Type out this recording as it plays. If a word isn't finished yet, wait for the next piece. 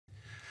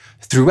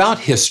Throughout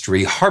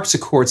history,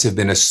 harpsichords have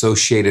been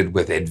associated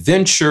with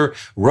adventure,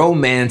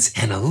 romance,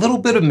 and a little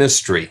bit of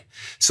mystery.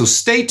 So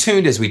stay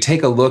tuned as we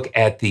take a look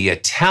at the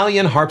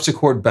Italian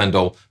Harpsichord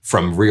Bundle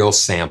from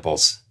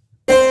Realsamples.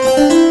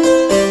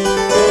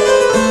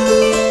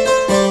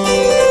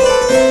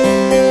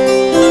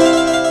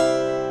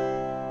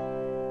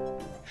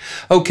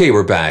 Okay,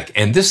 we're back,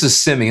 and this is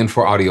Simeon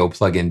for Audio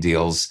Plug-in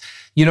Deals.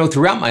 You know,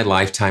 throughout my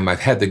lifetime,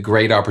 I've had the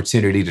great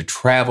opportunity to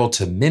travel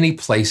to many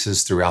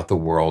places throughout the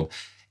world.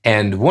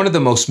 And one of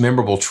the most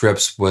memorable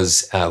trips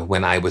was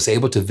when I was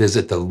able to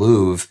visit the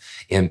Louvre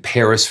in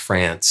Paris,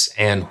 France.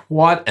 And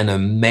what an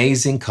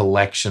amazing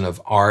collection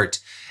of art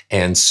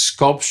and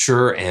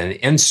sculpture and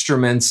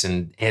instruments,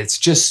 and it's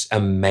just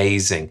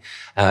amazing.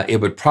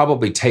 It would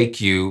probably take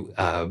you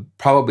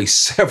probably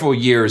several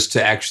years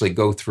to actually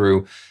go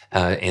through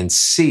and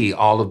see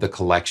all of the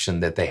collection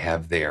that they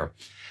have there.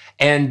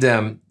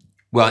 And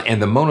well,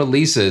 and the Mona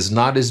Lisa is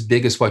not as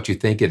big as what you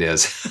think it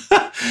is.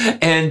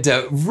 And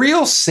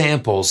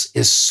Realsamples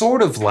is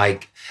sort of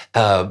like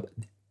a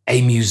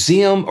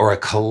museum or a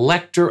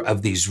collector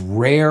of these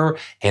rare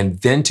and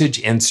vintage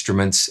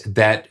instruments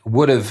that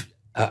would have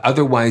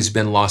otherwise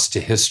been lost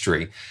to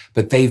history.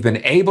 But they've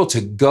been able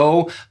to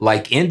go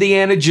like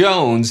Indiana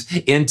Jones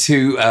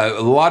into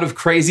a lot of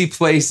crazy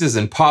places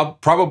and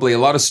probably a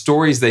lot of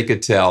stories they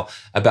could tell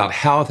about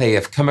how they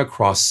have come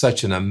across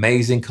such an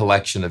amazing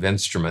collection of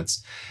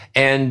instruments.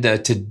 And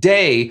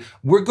today,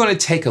 we're going to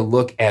take a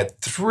look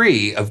at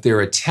 3 of their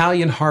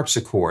Italian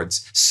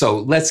harpsichords. So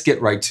let's get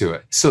right to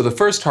it. So the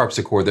first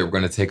harpsichord that we're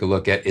going to take a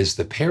look at is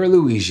the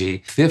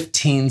Luigi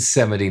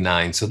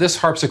 1579. So this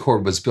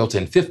harpsichord was built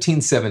in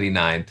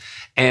 1579,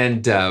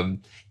 and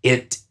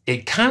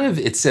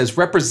it says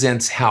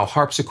represents how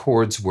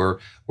harpsichords were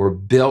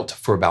built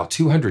for about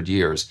 200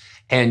 years.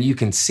 And you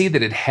can see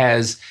that it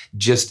has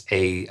just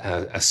a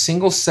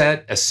single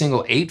set, a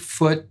single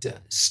 8-foot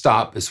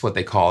stop is what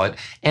they call it.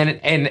 And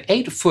an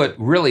 8-foot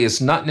really is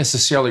not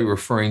necessarily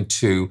referring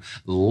to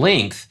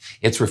length,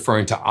 it's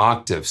referring to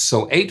octaves.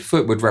 So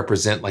 8-foot would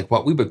represent like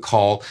what we would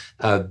call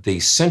the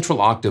central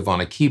octave on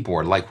a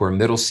keyboard, like where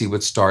middle C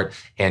would start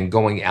and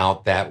going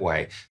out that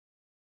way.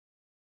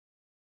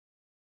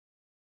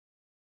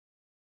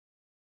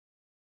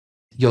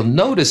 You'll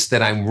notice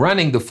that I'm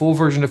running the full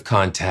version of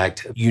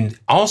KONTAKT. You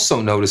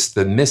also notice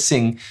the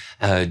missing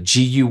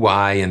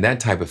GUI and that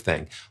type of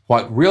thing.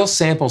 What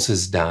Realsamples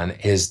has done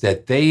is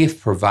that they've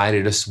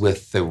provided us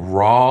with the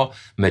raw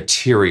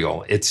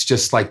material. It's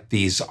just like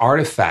these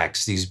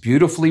artifacts, these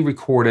beautifully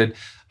recorded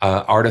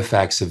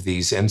artifacts of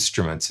these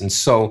instruments. And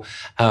so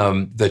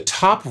the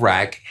top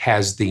rack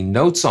has the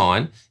notes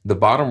on, the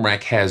bottom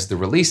rack has the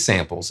release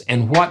samples.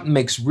 And what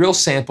makes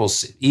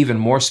Realsamples even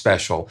more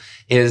special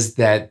is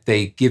that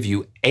they give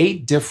you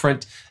 8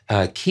 different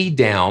key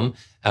down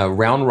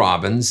round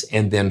robins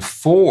and then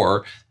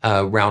 4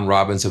 round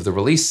robins of the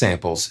release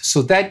samples.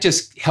 So that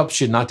just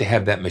helps you not to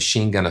have that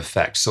machine gun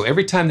effect. So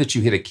every time that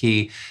you hit a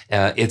key,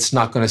 it's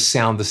not going to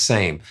sound the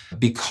same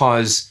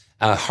because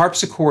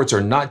harpsichords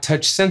are not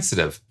touch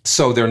sensitive,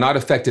 so they're not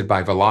affected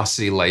by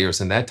velocity layers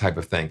and that type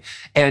of thing.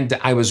 And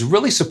I was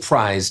really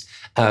surprised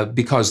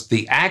because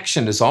the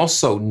action is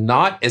also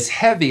not as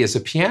heavy as a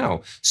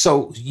piano.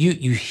 So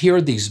you hear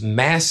these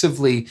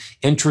massively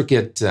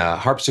intricate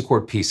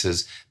harpsichord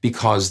pieces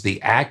because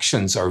the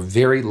actions are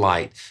very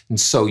light. And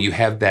so you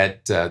have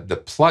that,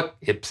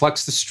 it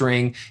plucks the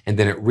string and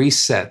then it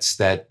resets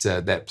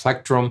that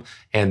plectrum,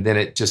 and then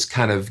it just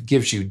kind of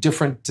gives you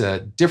different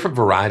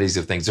varieties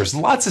of things. There's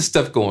lots of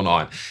stuff going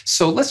on.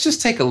 So let's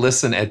just take a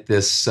listen at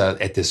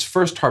this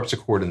first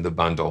harpsichord in the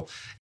bundle.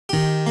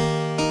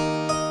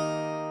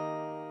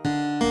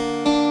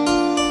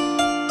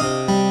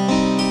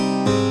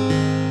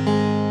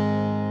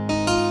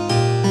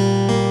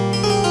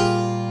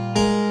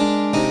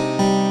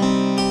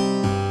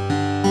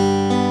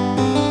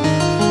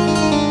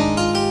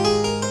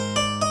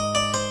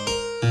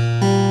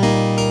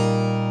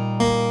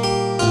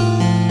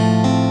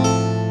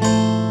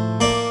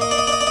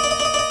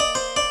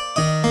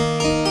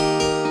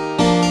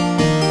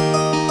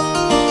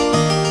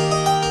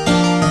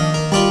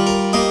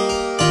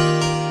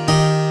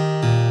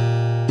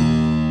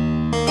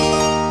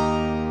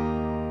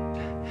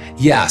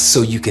 Yeah,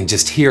 so you can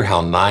just hear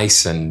how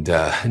nice and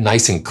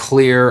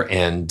clear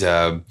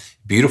and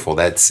beautiful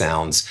that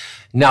sounds.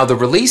 Now the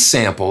release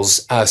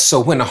samples, so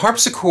when a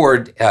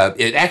harpsichord,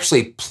 it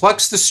actually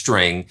plucks the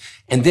string,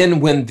 and then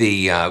when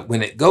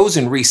it goes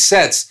and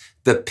resets,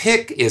 the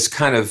pick is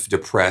kind of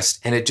depressed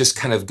and it just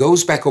kind of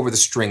goes back over the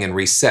string and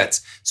resets.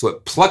 So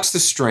it plucks the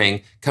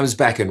string, comes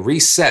back and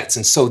resets.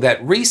 And so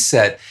that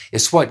reset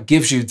is what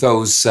gives you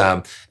those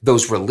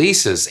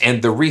releases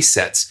and the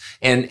resets.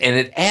 And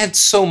it adds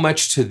so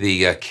much to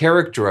the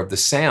character of the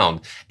sound.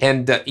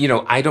 And, you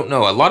know, I don't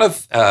know, a lot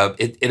of,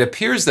 it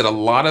appears that a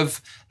lot of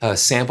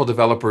sample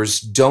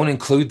developers don't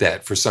include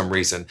that for some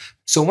reason.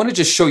 So I want to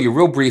just show you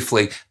real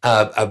briefly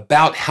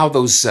about how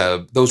those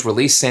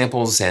release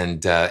samples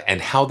and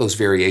how those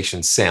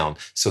variations sound.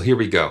 So here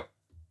we go.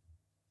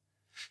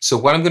 So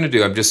what I'm going to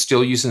do, I'm just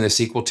still using this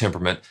equal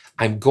temperament.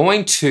 I'm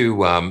going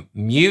to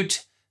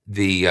mute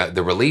the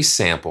release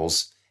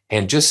samples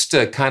and just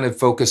kind of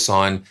focus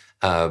on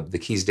the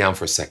keys down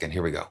for a second.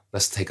 Here we go.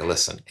 Let's take a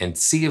listen and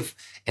see if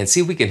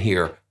we can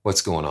hear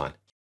what's going on.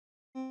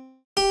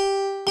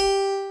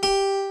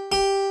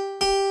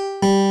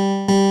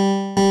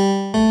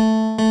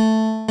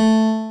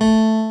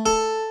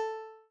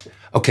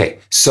 Okay,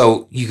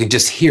 so you can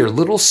just hear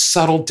little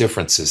subtle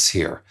differences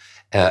here.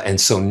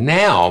 And so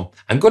now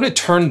I'm going to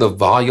turn the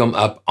volume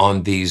up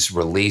on these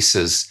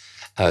releases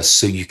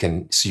so you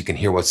can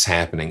hear what's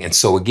happening. And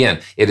so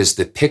again, it is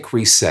the pick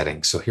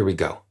resetting. So here we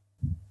go.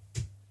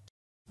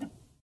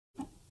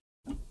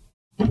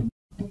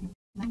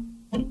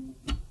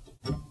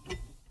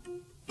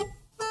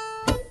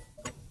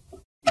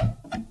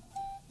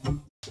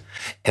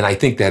 And I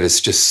think that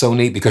is just so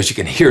neat because you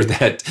can hear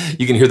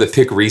the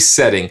pick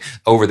resetting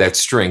over that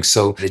string.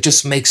 So it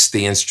just makes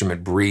the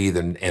instrument breathe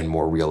and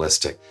more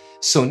realistic.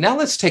 So now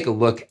let's take a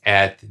look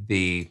at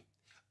the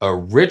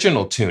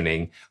original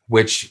tuning,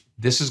 which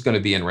this is going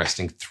to be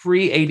interesting.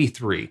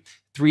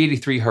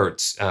 383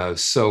 hertz.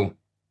 So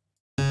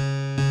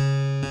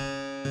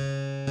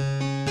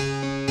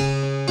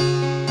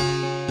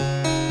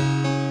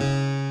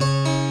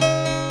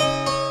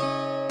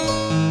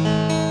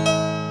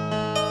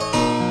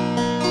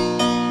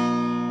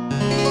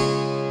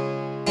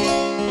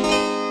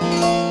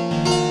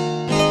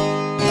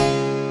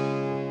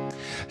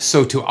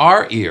to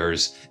our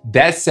ears,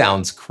 that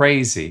sounds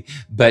crazy,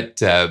 but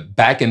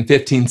back in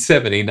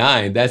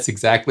 1579, that's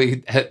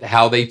exactly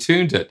how they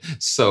tuned it.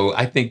 So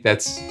I think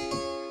that's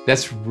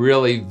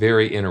really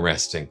very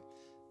interesting.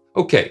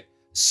 Okay,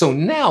 so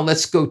now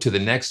let's go to the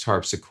next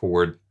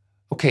harpsichord.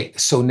 Okay,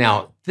 so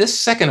now this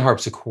second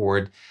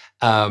harpsichord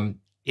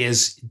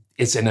is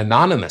an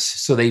anonymous.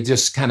 So they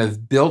just kind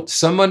of built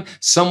someone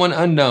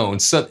unknown,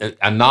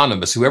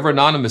 anonymous, whoever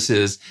anonymous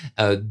is,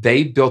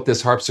 they built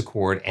this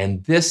harpsichord,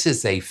 and this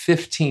is a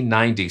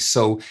 1590.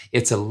 So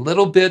it's a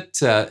little bit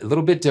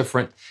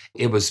different.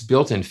 It was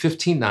built in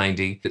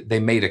 1590.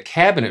 They made a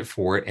cabinet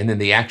for it, and then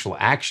the actual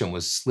action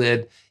was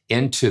slid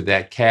into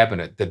that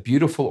cabinet. The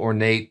beautiful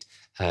ornate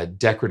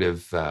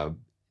decorative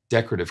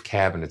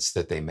cabinets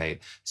that they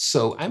made.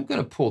 So I'm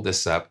going to pull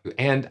this up,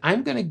 and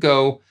I'm going to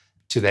go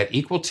to that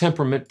equal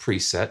temperament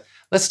preset.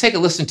 Let's take a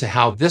listen to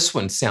how this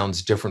one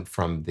sounds different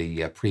from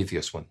the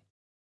previous one.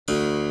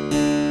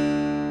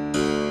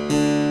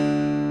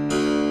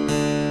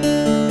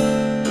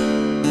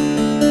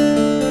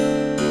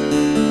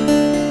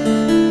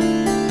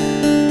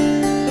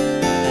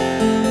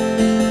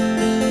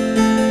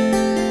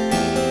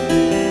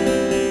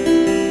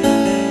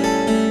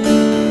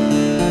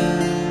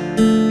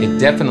 It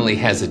definitely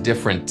has a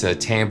different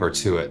timbre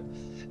to it.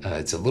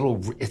 It's a little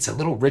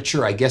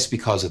richer, I guess,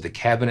 because of the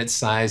cabinet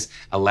size,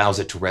 allows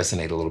it to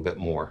resonate a little bit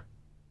more.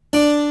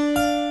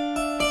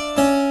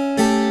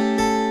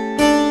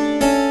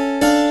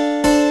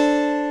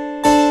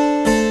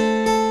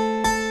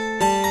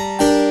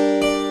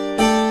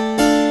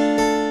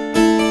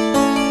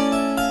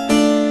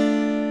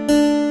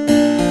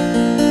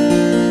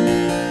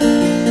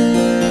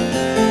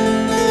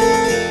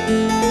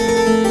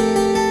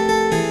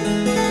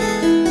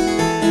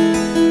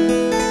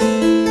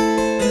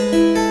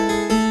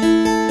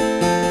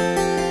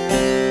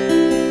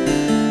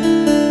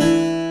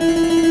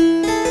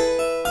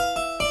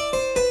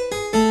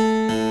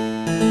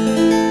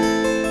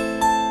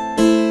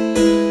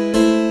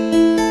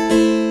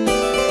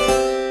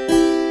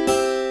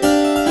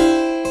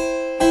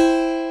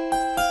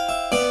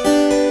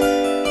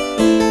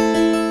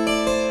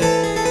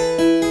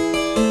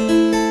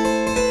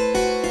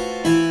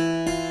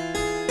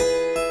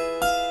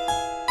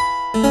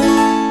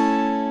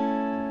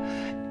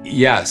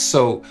 Yeah,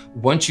 so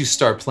once you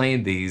start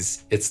playing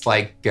these, it's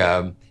like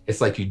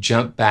you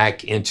jump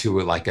back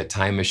into like a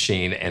time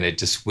machine, and it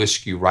just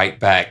whisks you right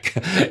back.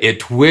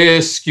 It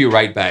whisks you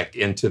right back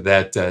into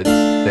that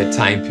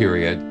time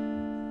period.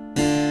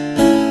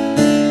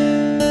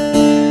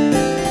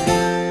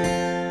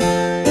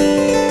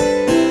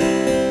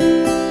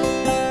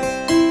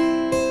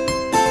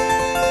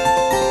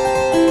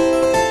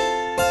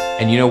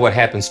 And you know what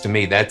happens to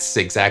me? That's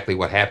exactly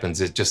what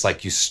happens. It's just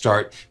like you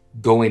start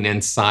going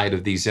inside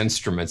of these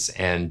instruments,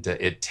 and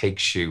it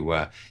takes you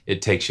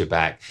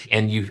back,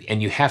 and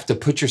you have to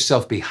put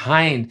yourself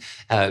behind,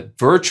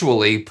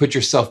 virtually put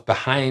yourself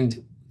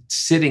behind,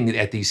 sitting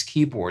at these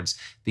keyboards,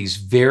 these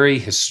very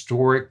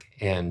historic,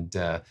 and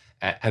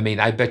I mean,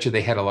 I bet you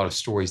they had a lot of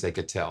stories they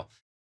could tell.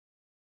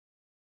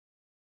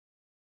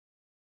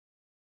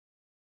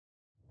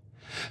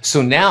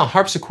 So now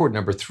harpsichord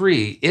number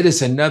 3, it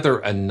is another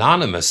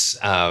anonymous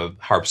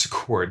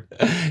harpsichord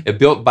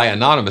built by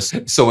Anonymous.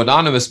 So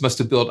Anonymous must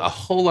have built a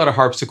whole lot of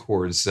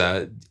harpsichords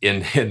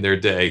in their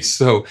day.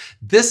 So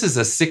this is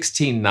a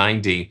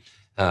 1690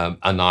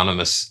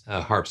 Anonymous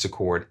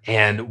harpsichord.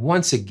 And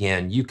once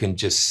again, you can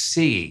just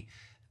see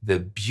the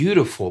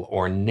beautiful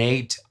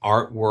ornate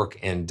artwork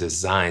and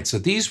design. So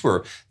these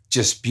were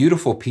just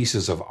beautiful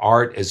pieces of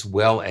art as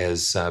well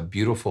as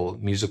beautiful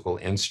musical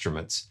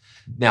instruments.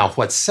 Now,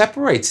 what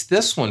separates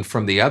this one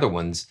from the other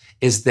ones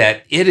is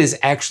that it is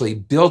actually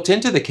built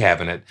into the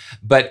cabinet,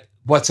 but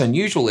what's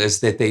unusual is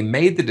that they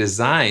made the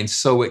design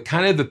so it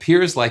kind of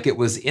appears like it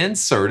was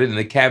inserted and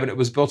the cabinet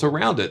was built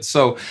around it.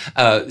 So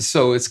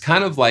it's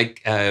kind of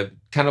like a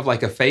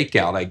fake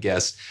out, I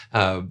guess.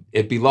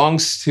 It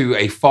belongs to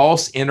a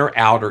false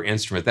inner-outer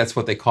instrument. That's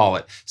what they call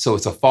it. So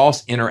it's a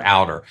false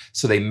inner-outer.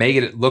 So they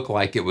made it look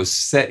like it was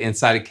set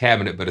inside a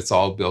cabinet, but it's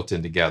all built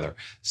in together.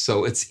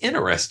 So it's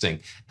interesting,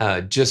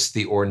 just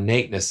the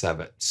ornateness of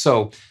it.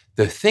 So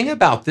the thing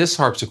about this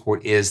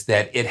harpsichord is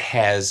that it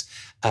has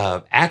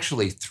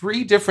actually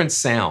 3 different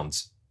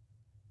sounds.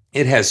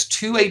 It has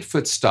 2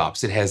 8-foot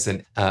stops. It has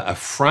a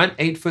front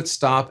 8-foot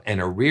stop and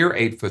a rear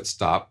 8-foot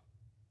stop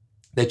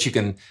that you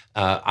can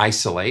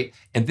isolate.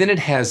 And then it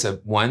has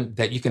one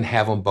that you can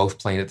have them both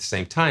playing at the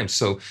same time.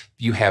 So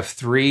you have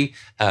three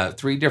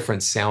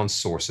different sound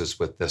sources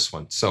with this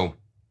one. So,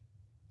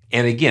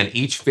 and again,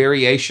 each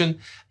variation,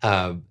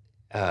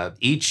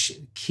 each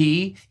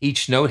key,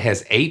 each note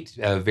has 8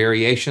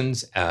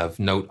 variations of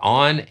note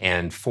on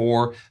and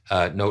 4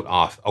 note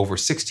off. Over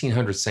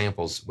 1,600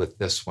 samples with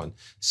this one.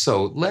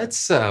 So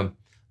let's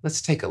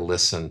take a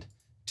listen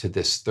to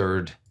this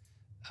third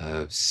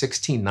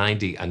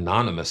 1690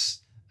 anonymous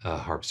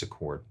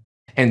harpsichord.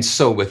 And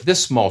so with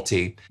this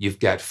multi, you've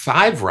got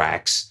 5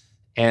 racks,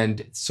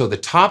 and so the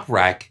top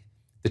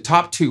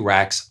 2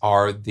 racks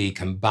are the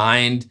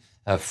combined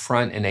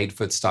front and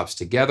 8-foot stops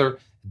together.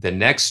 The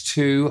next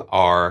 2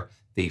 are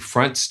the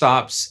front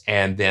stops,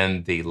 and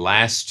then the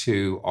last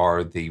 2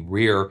 are the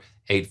rear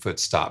 8-foot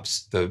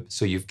stops.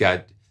 So you've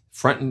got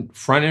front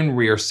and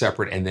rear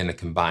separate, and then a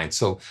combined.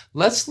 So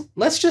let's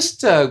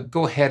just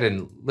go ahead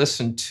and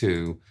listen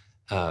to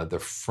the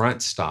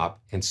front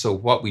stop. And so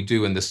what we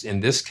do in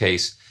this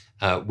case,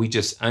 we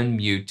just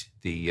unmute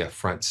the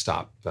front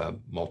stop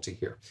multi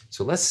here.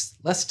 So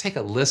let's take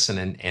a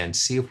listen and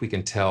see if we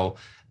can tell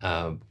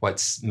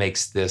what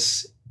makes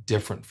this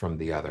different from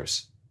the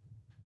others.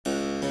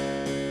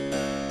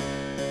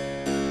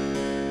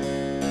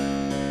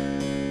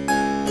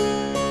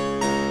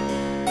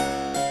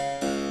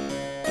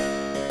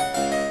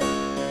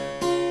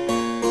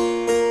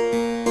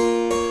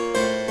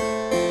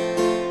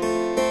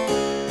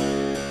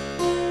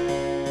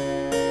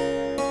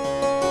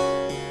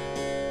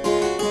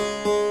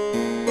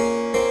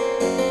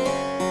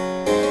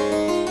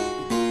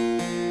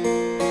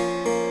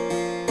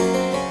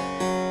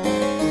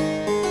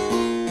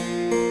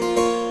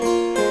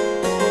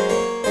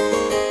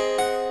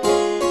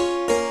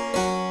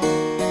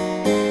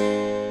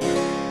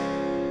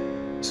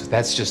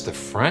 That's just the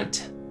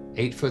front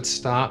 8-foot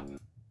stop.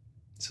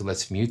 So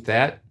let's mute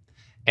that.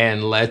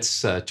 And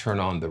let's turn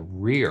on the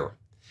rear.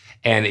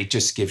 And it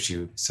just gives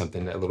you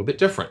something a little bit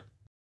different.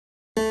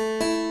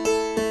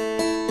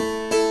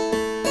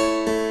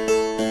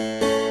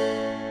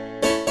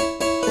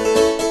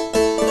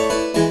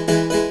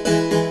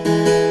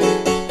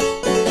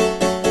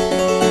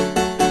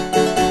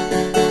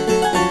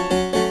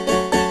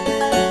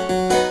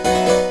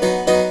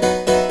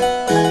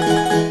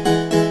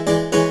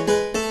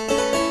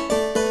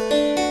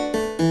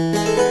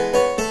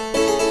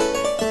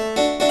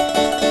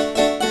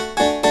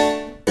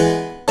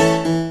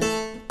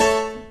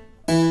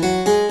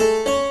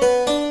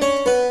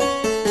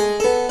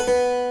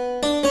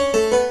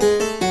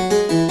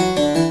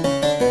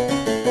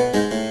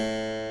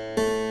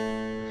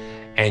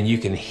 And you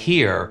can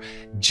hear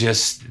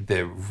just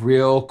the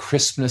real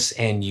crispness,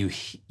 and you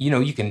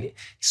can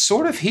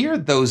sort of hear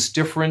those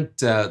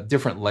different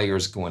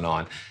layers going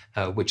on,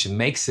 which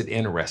makes it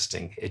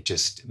interesting. It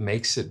just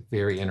makes it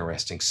very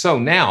interesting. So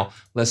now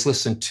let's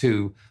listen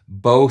to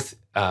both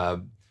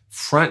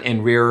front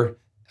and rear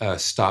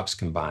stops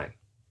combined.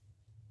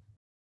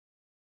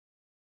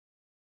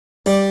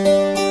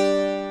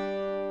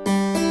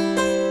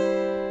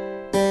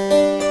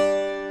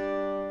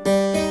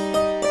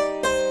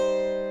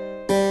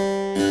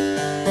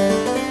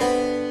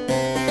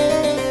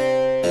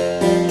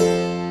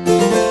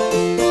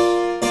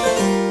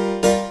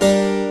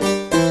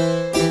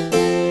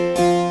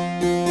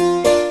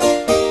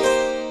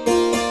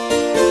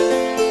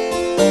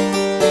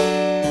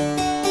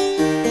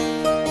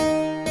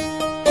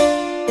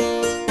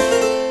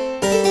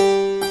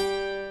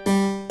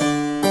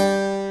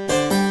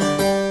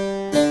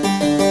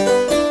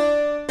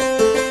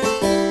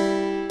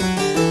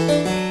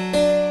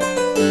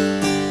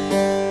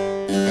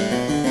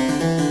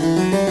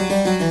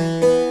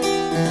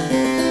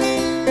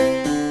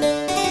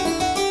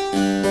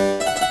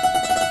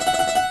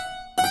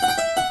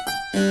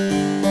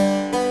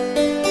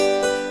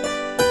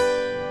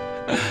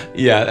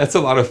 Yeah, that's a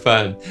lot of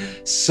fun.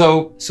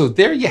 So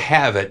there you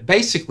have it.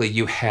 Basically,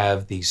 you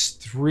have these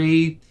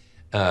 3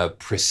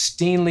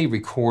 pristinely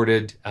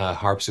recorded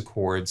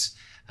harpsichords,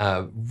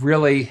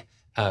 really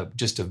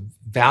just a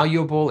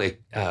valuable,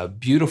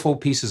 beautiful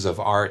pieces of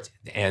art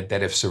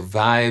that have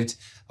survived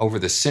over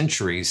the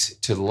centuries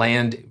to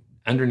land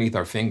underneath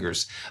our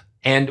fingers.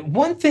 And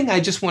one thing I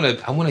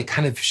want to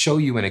kind of show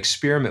you an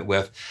experiment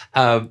with,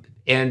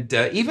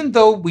 even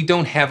though we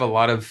don't have a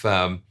lot of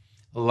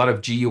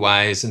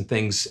GUIs and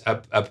things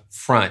up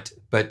front,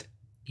 but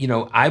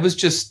I was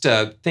just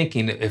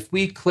thinking if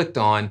we clicked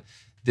on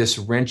this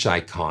wrench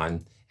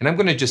icon, and I'm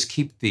going to just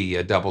keep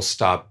the double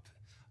stop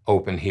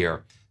open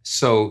here.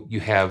 So you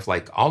have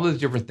like all of the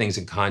different things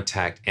in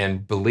KONTAKT,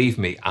 and believe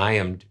me, I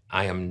am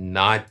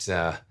not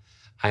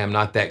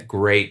that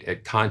great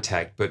at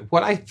KONTAKT. But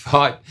what I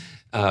thought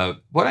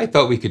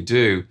we could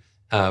do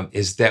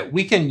is that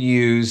we can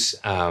use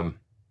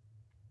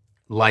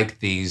like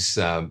these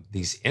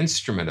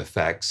instrument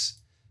effects,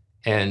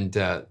 and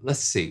let's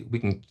see, we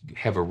can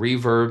have a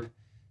reverb.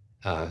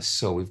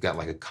 So we've got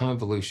like a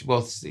convolution.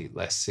 Well,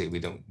 let's see,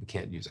 we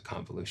can't use a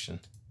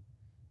convolution.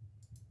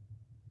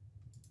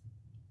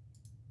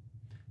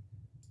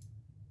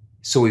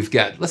 So we've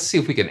got, let's see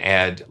if we can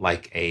add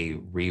like a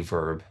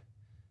reverb.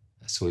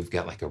 So we've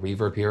got like a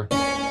reverb here.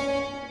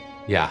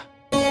 Yeah.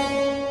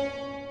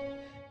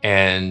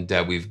 And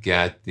we've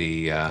got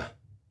the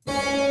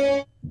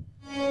wet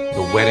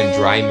and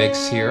dry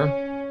mix here.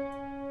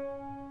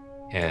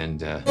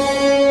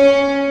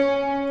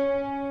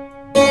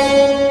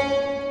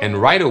 And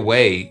right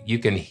away, you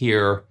can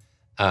hear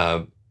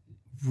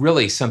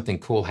really something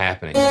cool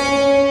happening.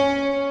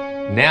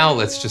 Now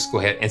let's just go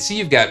ahead and see,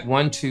 you've got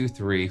 1, 2,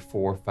 3,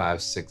 4,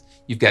 5, 6.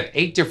 You've got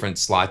 8 different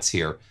slots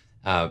here.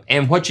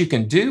 And what you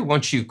can do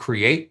once you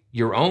create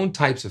your own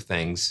types of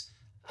things,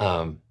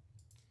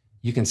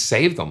 you can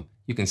save them.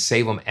 You can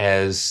save them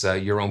as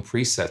your own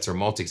presets or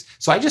multis.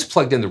 So I just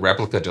plugged in the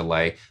replica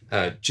delay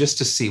just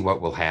to see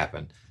what will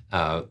happen.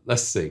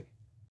 Let's see.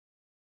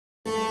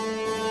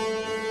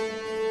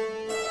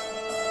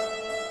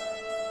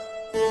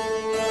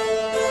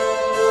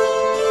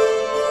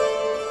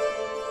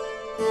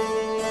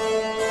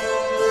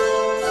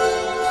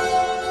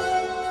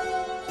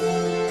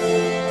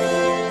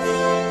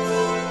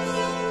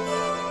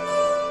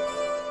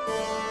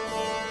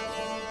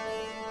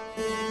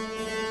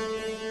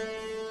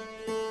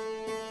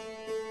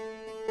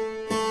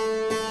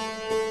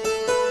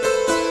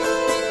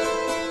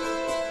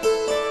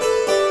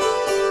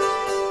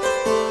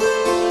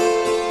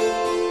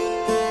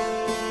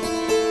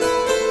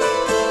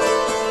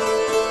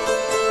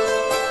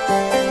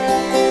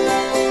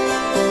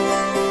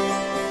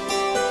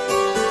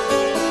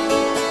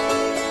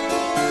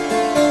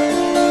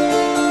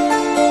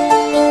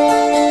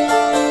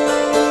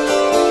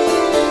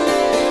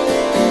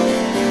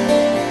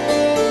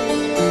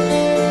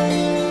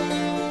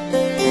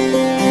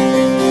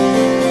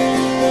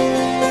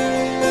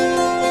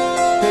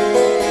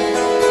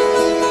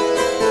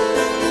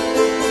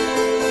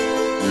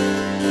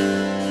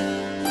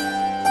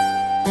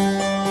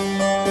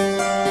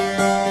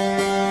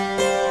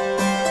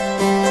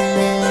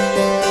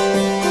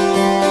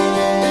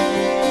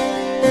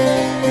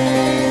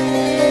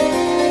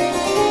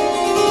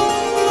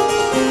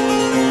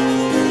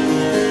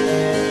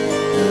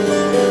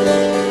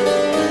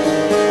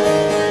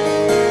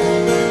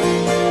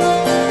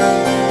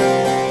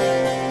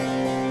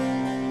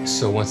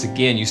 So once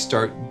again, you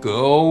start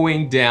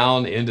going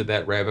down into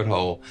that rabbit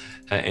hole,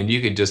 and you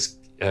can just,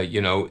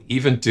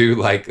 even do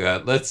like,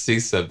 let's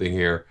see something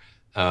here.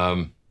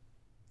 Let's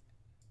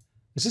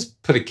just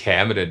put a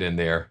cabinet in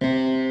there.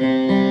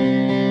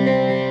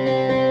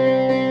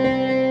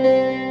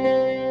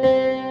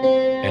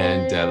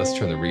 And let's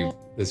turn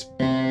this.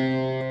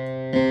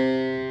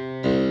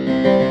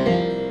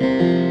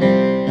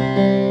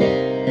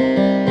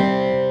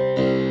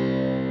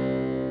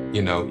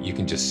 You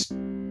can just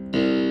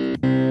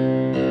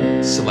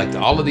select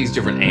all of these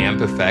different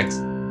amp effects.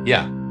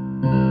 Yeah.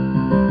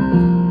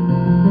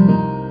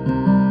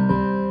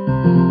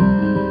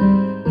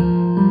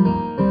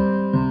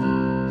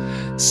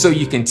 So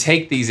you can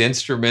take these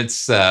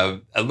instruments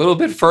a little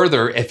bit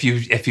further if you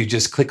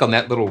just click on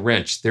that little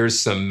wrench. There's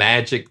some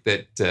magic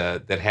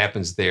that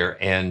happens there,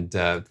 and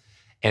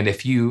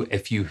if you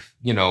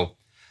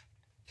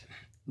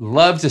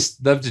love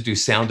to do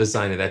sound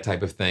design and that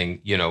type of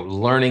thing,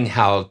 learning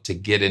how to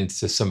get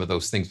into some of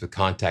those things with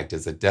KONTAKT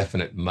is a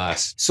definite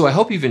must. So I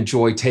hope you've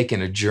enjoyed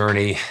taking a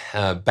journey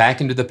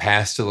back into the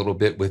past a little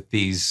bit with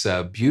these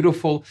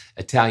beautiful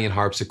Italian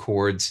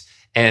harpsichords.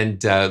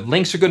 And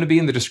links are going to be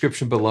in the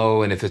description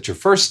below. And if it's your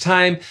first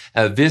time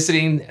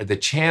visiting the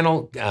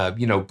channel,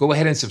 go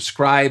ahead and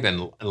subscribe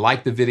and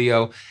like the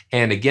video.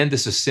 And again,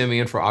 this is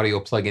Simeon for Audio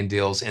Plugin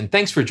Deals. And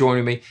thanks for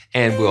joining me,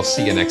 and we'll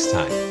see you next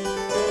time.